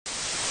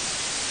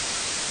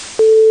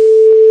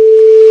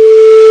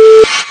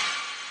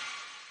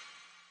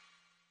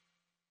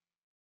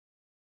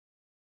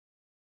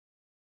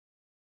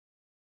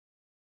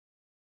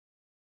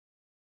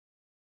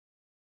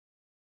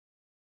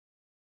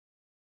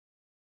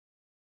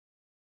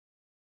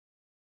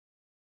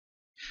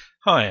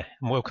Hi,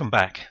 and welcome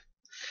back.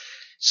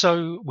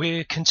 So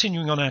we're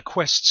continuing on our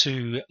quest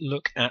to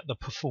look at the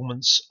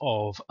performance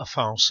of a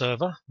file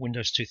server,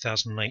 Windows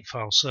 2008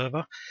 file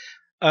server,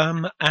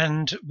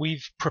 and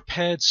we've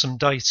prepared some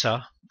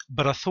data,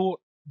 but I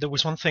thought there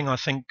was one thing I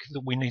think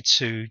that we need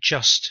to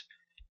just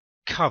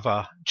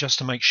cover just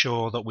to make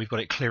sure that we've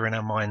got it clear in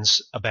our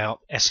minds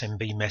about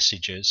SMB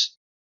messages.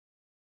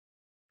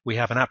 We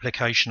have an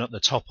application at the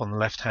top on the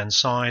left-hand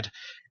side.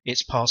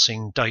 It's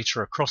passing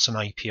data across an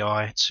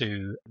API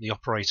to the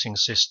operating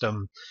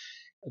system.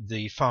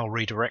 The file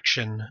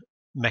redirection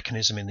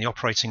mechanism in the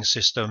operating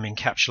system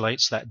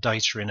encapsulates that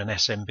data in an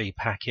SMB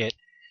packet,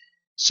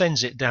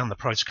 sends it down the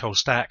protocol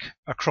stack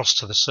across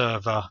to the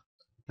server.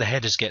 The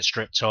headers get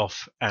stripped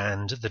off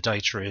and the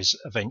data is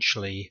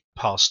eventually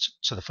passed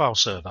to the file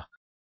server.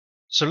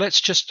 So let's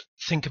just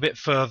think a bit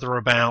further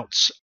about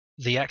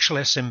the actual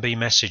SMB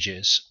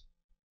messages.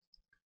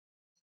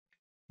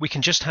 We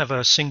can just have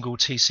a single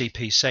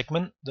TCP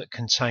segment that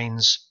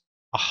contains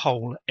a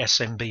whole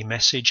SMB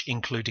message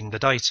including the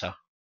data,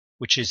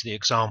 which is the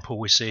example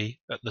we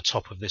see at the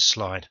top of this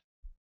slide.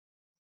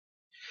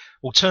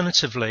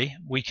 Alternatively,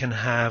 we can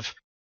have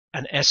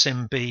an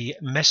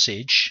SMB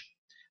message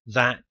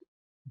that,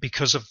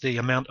 because of the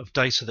amount of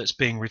data that's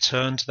being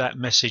returned, that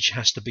message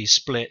has to be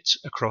split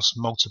across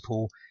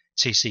multiple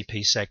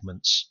TCP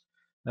segments.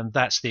 And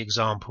that's the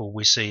example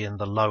we see in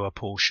the lower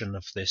portion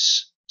of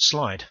this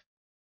slide.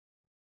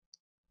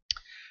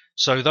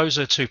 So those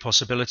are two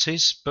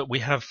possibilities, but we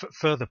have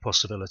further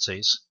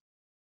possibilities.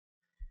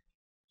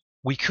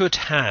 We could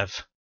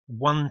have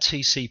one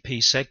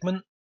TCP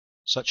segment,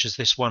 such as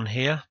this one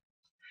here,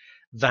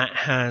 that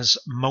has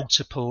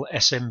multiple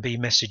SMB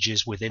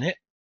messages within it.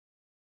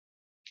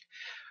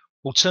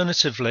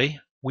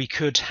 Alternatively, we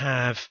could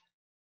have,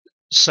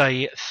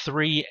 say,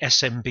 3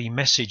 SMB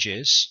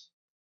messages,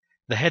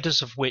 the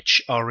headers of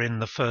which are in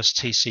the first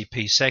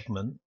TCP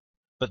segment,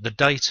 but the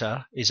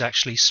data is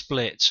actually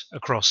split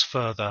across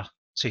further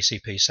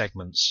TCP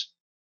segments.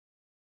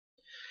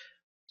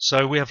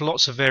 So we have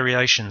lots of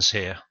variations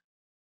here.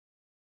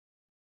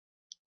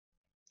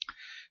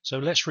 So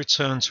let's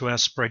return to our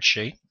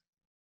spreadsheet.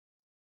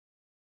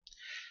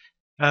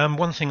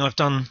 One thing I've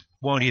done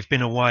while you've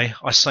been away,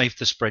 I saved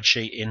the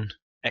spreadsheet in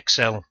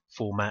Excel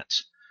format.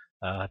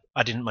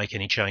 I didn't make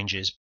any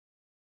changes.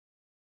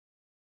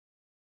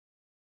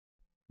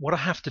 What I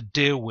have to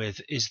deal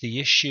with is the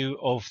issue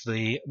of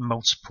the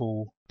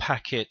multiple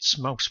packets,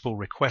 multiple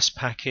request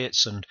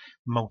packets and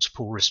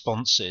multiple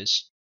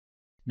responses.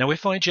 Now,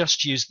 if I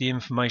just use the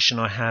information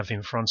I have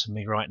in front of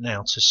me right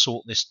now to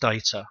sort this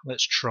data,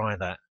 let's try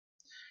that.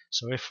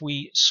 So if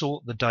we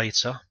sort the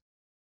data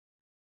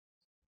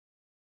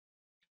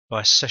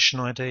by session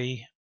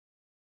ID,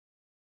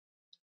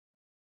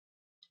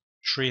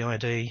 tree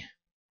ID,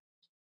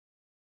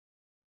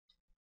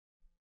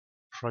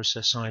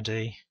 process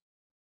ID,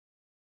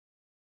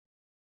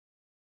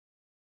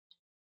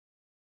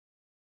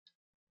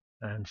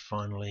 and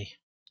finally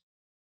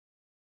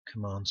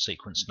command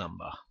sequence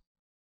number.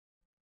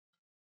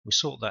 We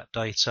sort that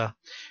data.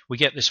 We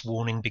get this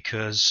warning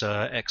because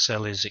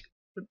Excel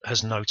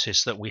has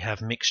noticed that we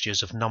have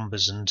mixtures of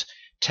numbers and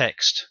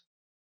text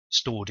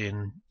stored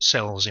in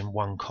cells in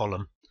one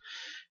column,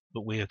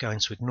 but we are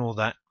going to ignore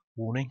that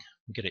warning.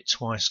 We get it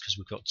twice because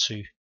we've got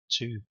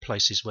two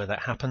places where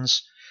that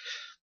happens.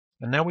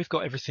 And now we've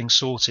got everything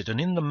sorted, and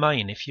in the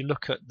main, if you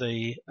look at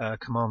the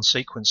command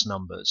sequence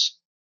numbers,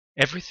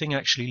 everything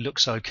actually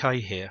looks okay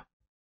here.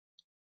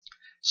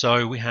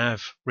 So we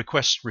have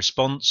request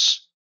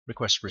response,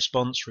 request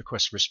response,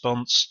 request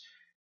response.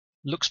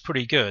 Looks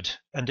pretty good,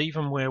 and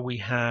even where we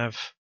have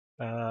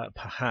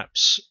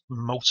perhaps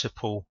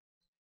multiple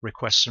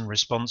requests and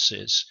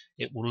responses,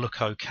 it will look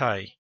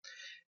okay.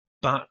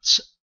 But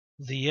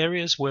the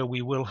areas where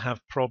we will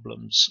have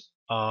problems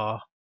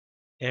are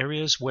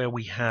areas where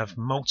we have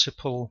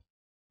multiple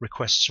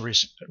requests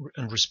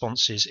and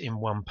responses in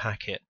one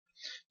packet.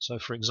 So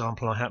for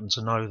example, I happen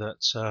to know that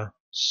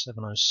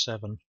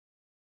 707,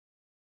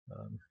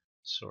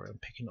 sorry, I'm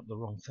picking up the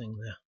wrong thing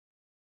there.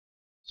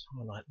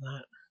 Something like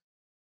that.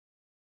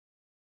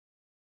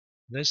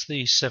 There's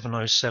the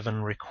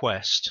 707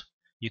 request.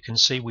 You can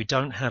see we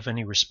don't have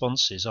any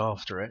responses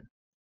after it.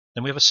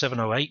 Then we have a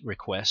 708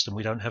 request and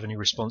we don't have any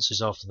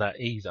responses after that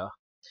either.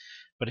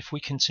 But if we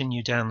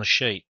continue down the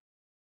sheet,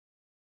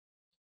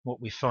 what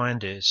we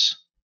find is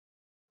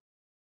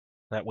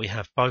that we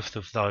have both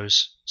of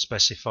those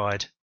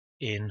specified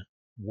in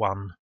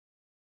one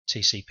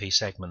TCP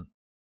segment,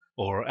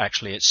 or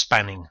actually it's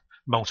spanning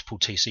multiple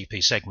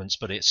TCP segments,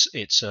 but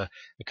it's a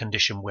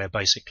condition where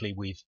basically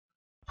we've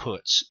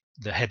put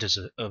the headers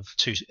of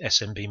 2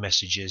 SMB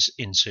messages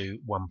into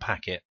one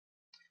packet,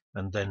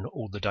 and then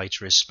all the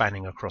data is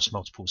spanning across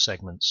multiple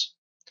segments.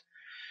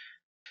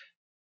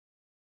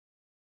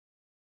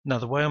 Now,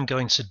 the way I'm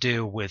going to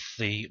deal with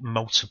the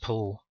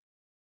multiple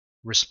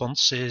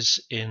responses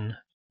in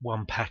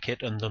one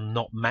packet and them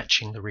not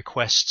matching the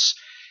requests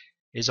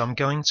is I'm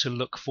going to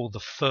look for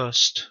the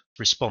first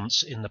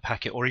response in the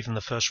packet, or even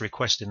the first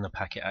request in the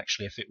packet,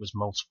 actually, if it was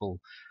multiple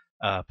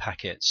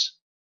packets.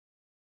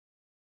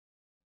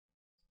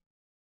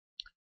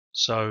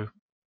 So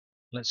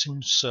let's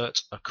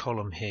insert a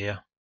column here.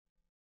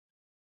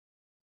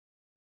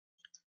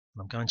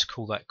 I'm going to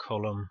call that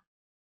column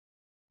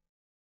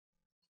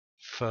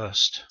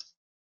first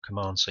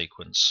command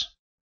sequence.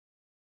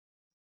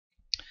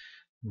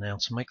 Now,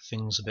 to make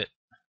things a bit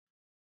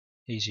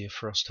easier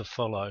for us to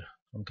follow,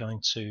 I'm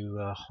going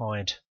to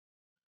hide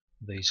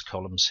these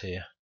columns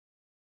here.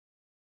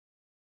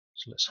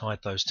 So let's hide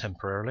those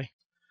temporarily.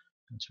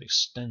 I'm going to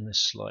extend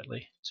this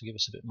slightly to give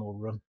us a bit more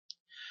room.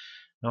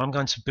 Now I'm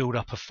going to build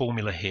up a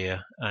formula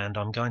here, and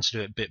I'm going to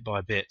do it bit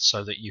by bit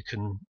so that you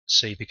can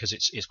see, because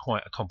it's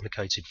quite a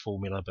complicated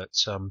formula, but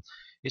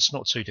it's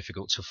not too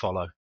difficult to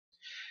follow.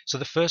 So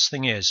the first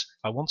thing is,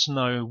 I want to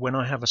know when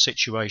I have a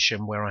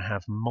situation where I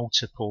have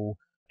multiple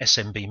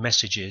SMB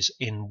messages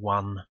in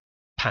one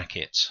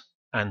packet,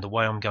 and the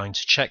way I'm going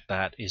to check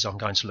that is I'm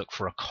going to look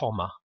for a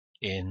comma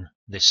in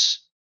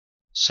this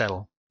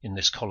cell in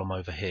this column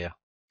over here.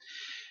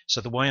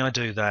 So the way I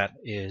do that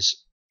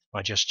is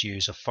I just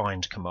use a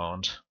find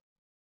command.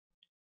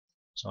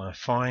 So I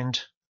find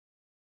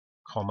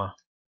comma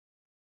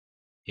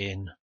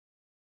in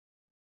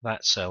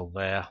that cell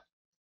there.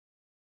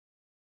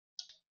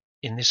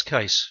 In this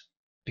case,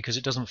 because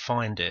it doesn't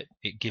find it,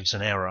 it gives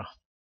an error.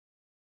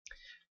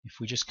 If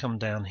we just come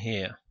down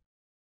here,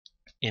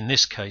 in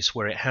this case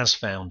where it has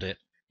found it,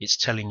 it's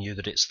telling you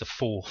that it's the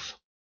fourth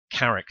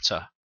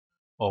character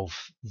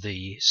of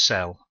the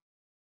cell.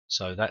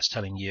 So that's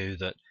telling you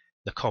that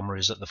the comma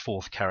is at the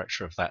fourth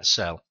character of that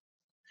cell.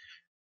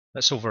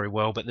 That's all very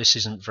well, but this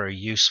isn't very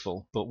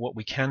useful. But what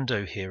we can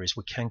do here is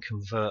we can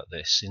convert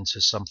this into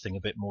something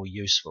a bit more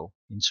useful,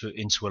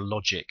 into a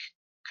logic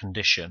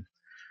condition.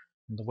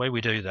 And the way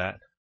we do that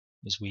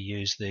is we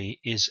use the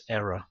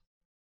isError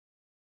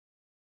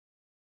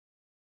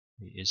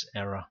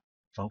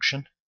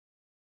function,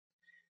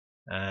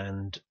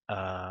 and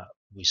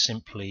we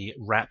simply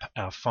wrap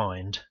our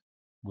find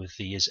with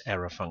the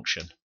isError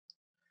function.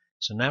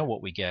 So now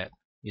what we get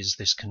is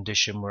this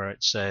condition where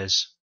it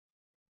says,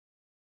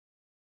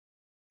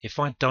 if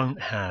I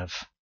don't have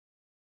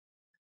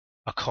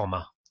a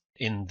comma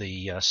in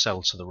the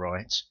cell to the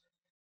right,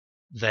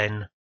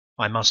 then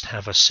I must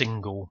have a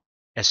single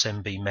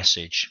SMB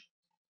message.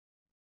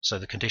 So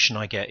the condition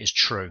I get is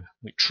true.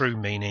 True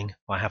meaning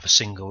I have a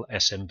single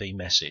SMB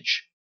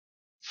message.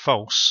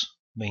 False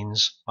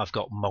means I've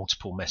got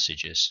multiple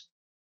messages.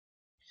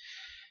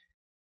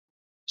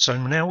 So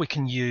now we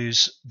can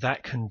use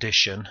that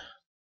condition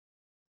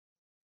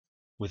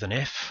with an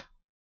if.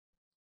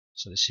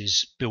 So this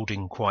is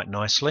building quite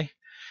nicely.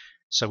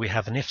 So we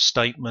have an if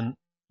statement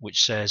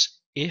which says,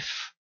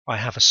 if I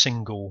have a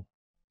single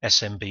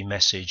SMB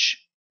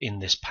message in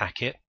this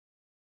packet,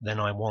 then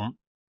I want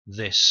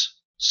this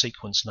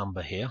sequence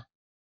number here.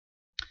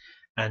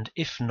 And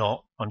if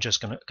not, I'm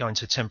just going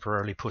to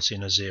temporarily put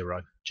in a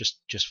 0,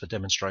 just for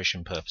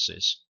demonstration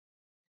purposes.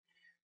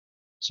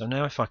 So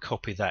now if I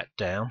copy that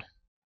down,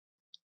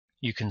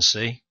 you can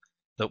see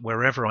that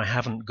wherever I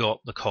haven't got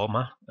the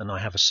comma and I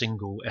have a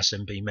single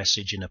SMB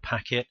message in a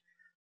packet,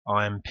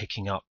 I am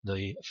picking up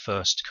the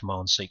first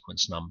command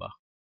sequence number.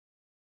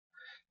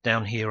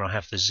 Down here I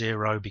have the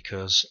 0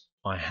 because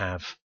I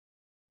have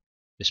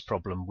this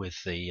problem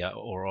with the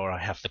or I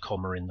have the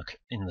comma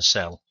in the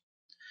cell.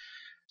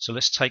 So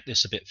let's take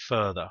this a bit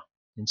further.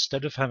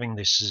 Instead of having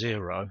this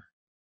 0,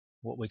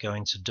 what we're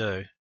going to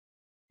do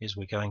is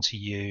we're going to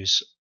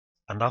use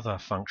another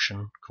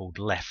function called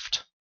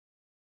left.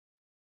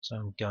 So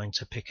I'm going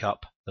to pick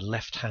up the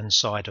left hand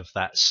side of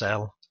that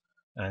cell,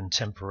 and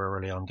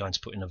temporarily I'm going to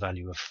put in a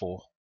value of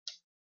 4.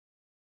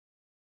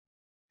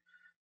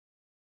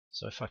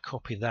 So if I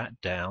copy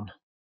that down,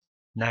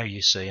 now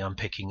you see I'm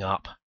picking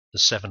up the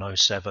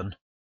 707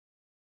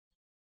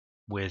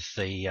 with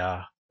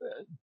the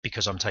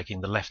because I'm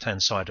taking the left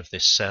hand side of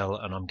this cell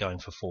and I'm going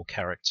for 4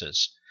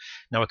 characters.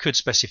 Now I could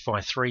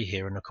specify 3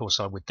 here, and of course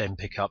I would then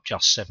pick up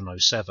just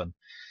 707.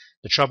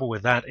 The trouble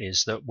with that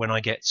is that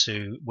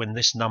when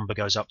this number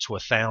goes up to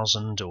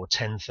 1,000 or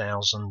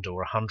 10,000 or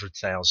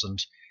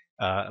 100,000,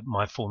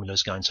 my formula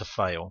is going to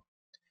fail.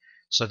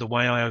 So the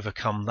way I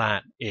overcome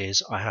that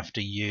is I have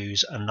to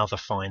use another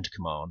find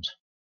command.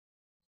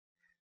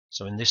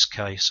 So in this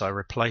case I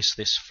replace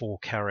this 4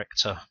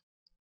 character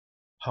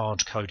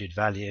hard-coded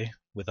value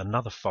with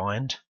another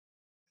find,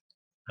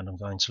 and I'm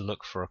going to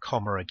look for a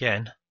comma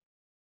again.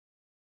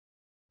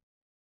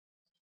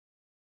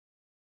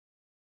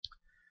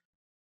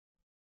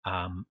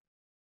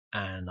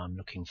 And I'm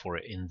looking for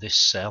it in this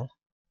cell,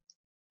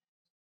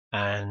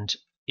 and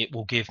it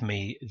will give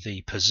me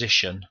the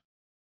position,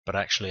 but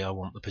actually I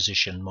want the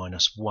position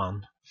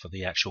 -1 for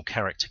the actual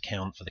character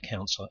count for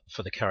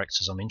the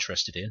characters I'm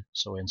interested in.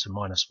 So I enter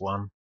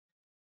 -1,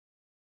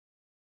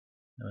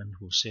 and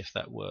we'll see if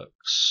that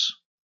works.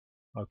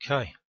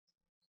 Okay,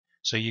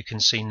 so you can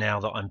see now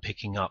that I'm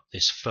picking up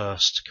this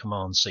first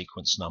command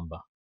sequence number.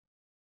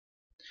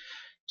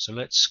 So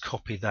let's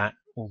copy that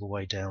all the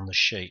way down the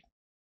sheet.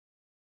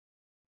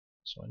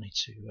 So I need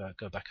to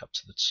go back up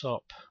to the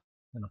top,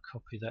 and I'll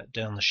copy that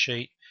down the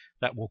sheet.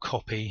 That will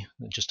copy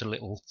just a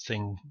little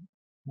thing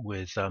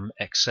with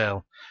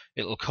Excel,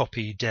 it'll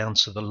copy down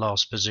to the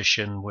last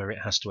position where it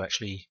has to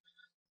actually,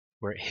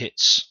 where it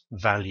hits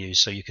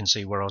values. So you can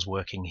see where I was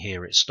working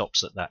here, it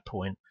stops at that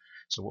point.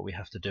 So what we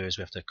have to do is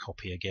we have to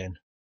copy again,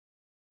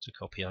 to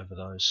copy over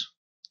those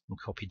and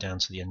copy down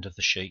to the end of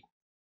the sheet.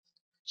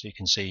 So you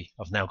can see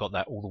I've now got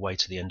that all the way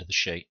to the end of the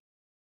sheet.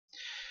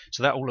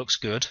 So that all looks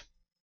good.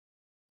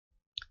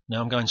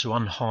 Now I'm going to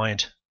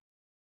unhide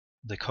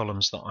the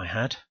columns that I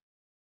had.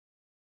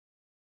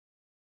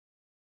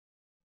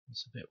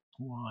 It's a bit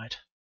wide.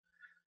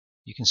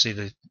 You can see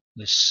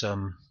this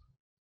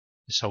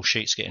whole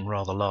sheet's getting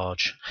rather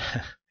large,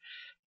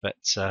 but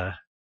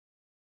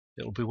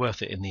it'll be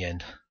worth it in the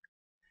end.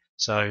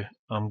 So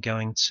I'm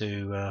going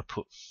to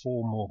put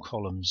 4 more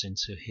columns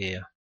into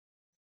here.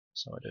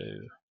 So I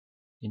do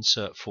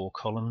insert 4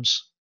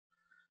 columns.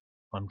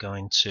 I'm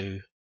going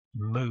to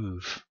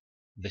move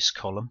this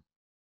column,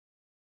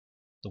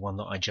 the one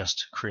that I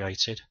just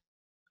created,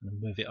 and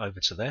move it over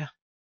to there.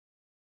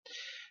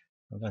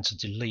 I'm going to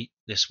delete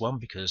this one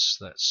because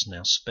that's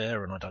now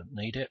spare and I don't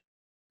need it.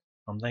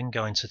 I'm then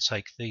going to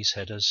take these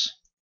headers,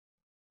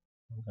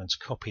 I'm going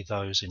to copy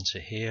those into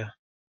here,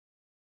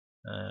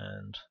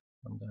 and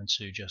I'm going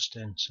to just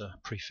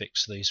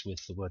prefix these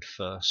with the word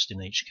first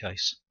in each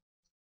case,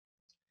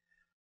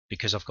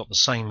 because I've got the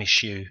same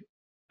issue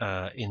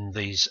in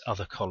these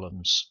other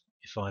columns.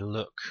 If I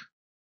look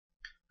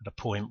at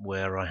a point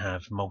where I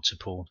have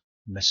multiple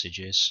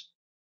messages,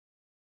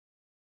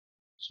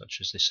 such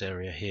as this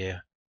area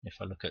here, if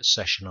I look at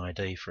session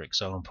ID, for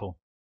example,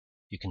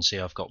 you can see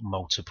I've got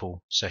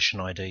multiple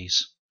session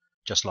IDs,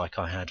 just like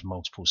I had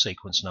multiple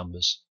sequence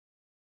numbers.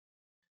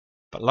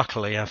 But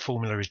luckily our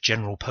formula is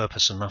general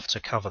purpose enough to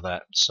cover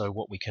that, so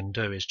what we can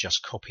do is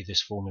just copy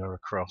this formula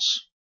across.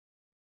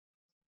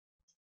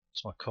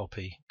 So I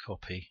copy,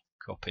 copy,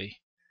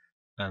 copy,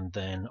 and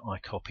then I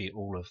copy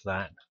all of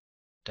that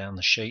down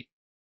the sheet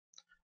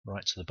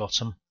right to the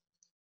bottom.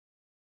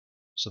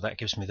 So that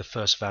gives me the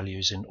first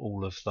values in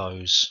all of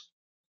those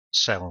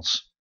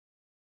cells.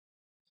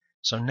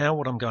 So now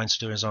what I'm going to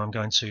do is I'm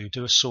going to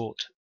do a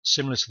sort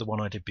similar to the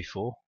one I did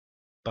before,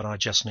 but I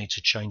just need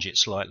to change it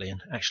slightly.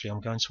 And actually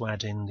I'm going to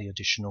add in the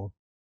additional,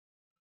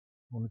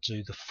 I want to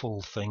do the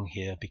full thing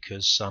here,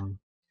 because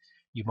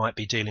you might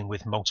be dealing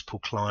with multiple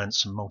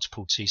clients and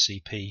multiple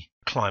TCP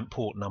client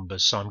port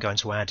numbers, so I'm going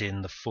to add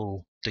in the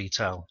full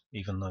detail,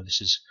 even though this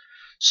is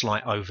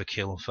slight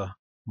overkill for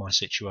my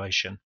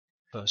situation.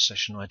 First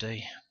session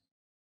ID,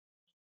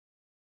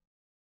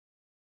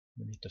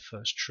 we need the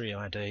first tree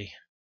ID,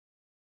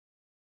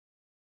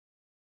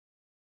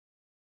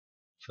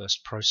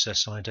 first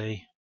process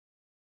ID,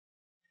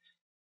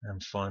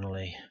 and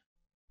finally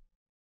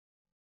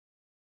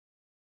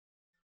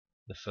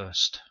the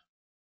first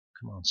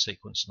command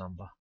sequence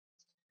number.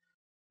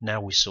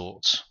 Now we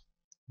sort.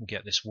 We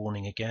get this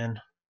warning again,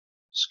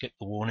 skip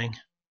the warning,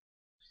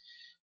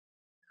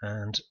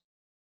 and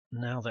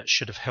now that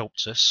should have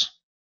helped us.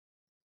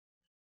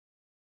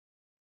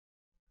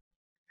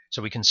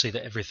 So we can see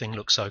that everything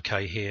looks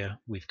okay here.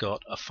 We've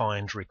got a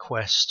find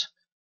request,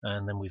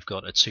 and then we've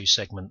got a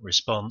 2-segment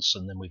response,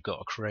 and then we've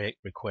got a create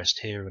request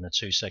here and a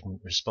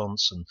 2-segment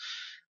response,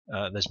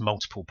 and there's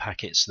multiple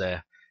packets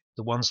there.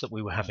 The ones that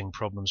we were having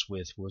problems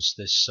with was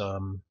this,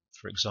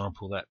 for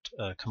example,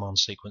 that command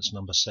sequence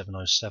number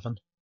 707.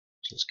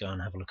 So let's go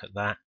and have a look at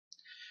that.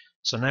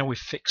 So now we've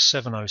fixed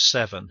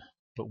 707,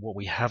 but what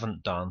we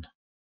haven't done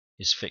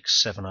is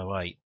fix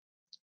 708.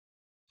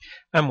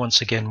 And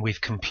once again,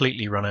 we've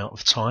completely run out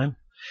of time.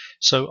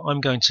 So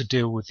I'm going to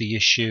deal with the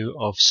issue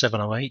of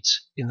 708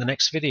 in the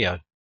next video.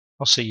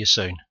 I'll see you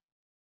soon.